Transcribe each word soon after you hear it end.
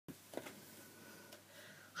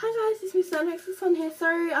Hi guys, it's Miss Alexis here.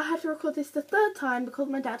 Sorry I had to record this the third time because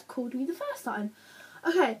my dad called me the first time.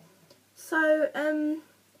 Okay, so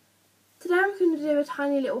today I'm going to do a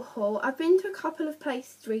tiny little haul. I've been to a couple of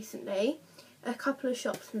places recently, a couple of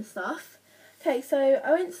shops and stuff. Okay, so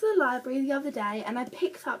I went to the library the other day and I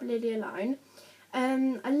picked up Lily Alone.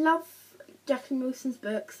 I love Jacqueline Wilson's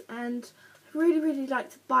books and I really like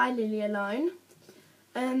to buy Lily Alone.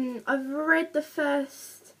 I've read the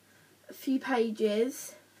first few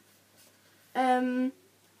pages. I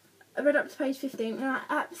read up to page 15 and I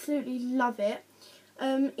absolutely love it.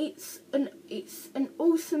 It's an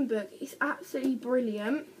awesome book. It's absolutely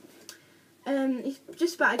brilliant. It's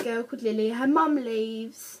just about a girl called Lily. Her mum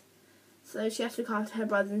leaves, so she has to look after her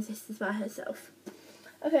brothers and sisters by herself.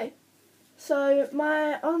 Okay, so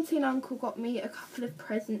my auntie and uncle got me a couple of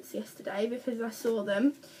presents yesterday because I saw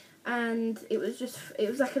them, and it was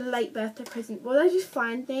like a late birthday present. Well, they just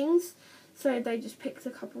find things, so they just picked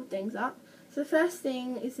a couple of things up. So the first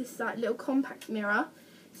thing is this like little compact mirror.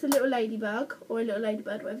 It's a little ladybug, or a little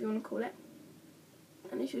ladybird, whatever you want to call it.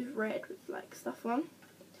 And it's just red with like stuff on.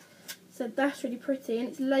 So that's really pretty, and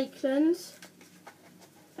it's Lakeland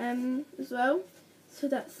as well. So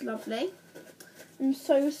that's lovely. I'm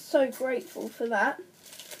so grateful for that.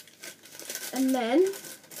 And then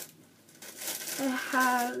I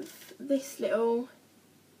have this little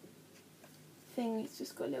thing. It's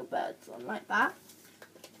just got little birds on like that.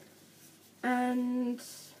 And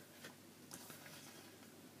it's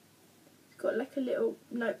got like a little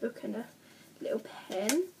notebook and a little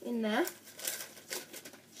pen in there.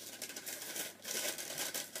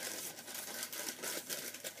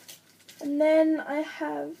 And then I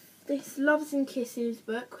have this Loves and Kisses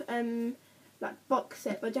book, like box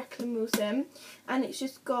set by Jacqueline Wilson, and it's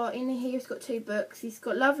just got, in here it's got two books. It's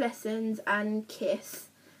got Love Lessons and Kiss,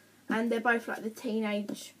 and they're both like the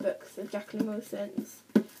teenage books of Jacqueline Wilson's.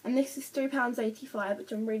 And this is £3.85,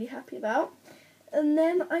 which I'm really happy about. And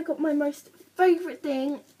then I got my most favourite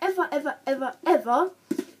thing ever.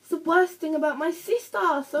 It's the worst thing about my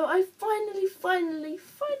sister. So I finally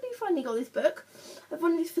got this book. I've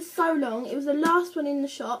wanted this for so long. It was the last one in the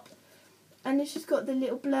shop. And it's just got the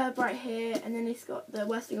little blurb right here. And then it's got the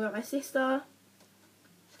worst thing about my sister.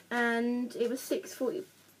 And it was £6.47.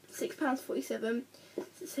 So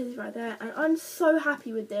it says right there. And I'm so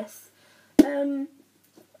happy with this.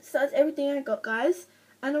 So that's everything I got, guys,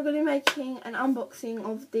 and I'm going to be making an unboxing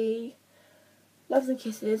of the Loves and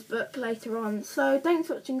Kisses book later on. So thanks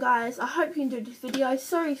for watching, guys. I hope you enjoyed this video.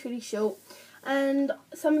 Sorry it's really short, and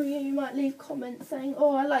some of you might leave comments saying,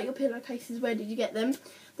 oh, I like your pillowcases, where did you get them?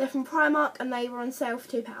 They're from Primark and they were on sale for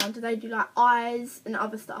 £2. They do like eyes and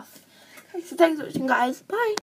other stuff. Okay, so thanks for watching, guys. Bye.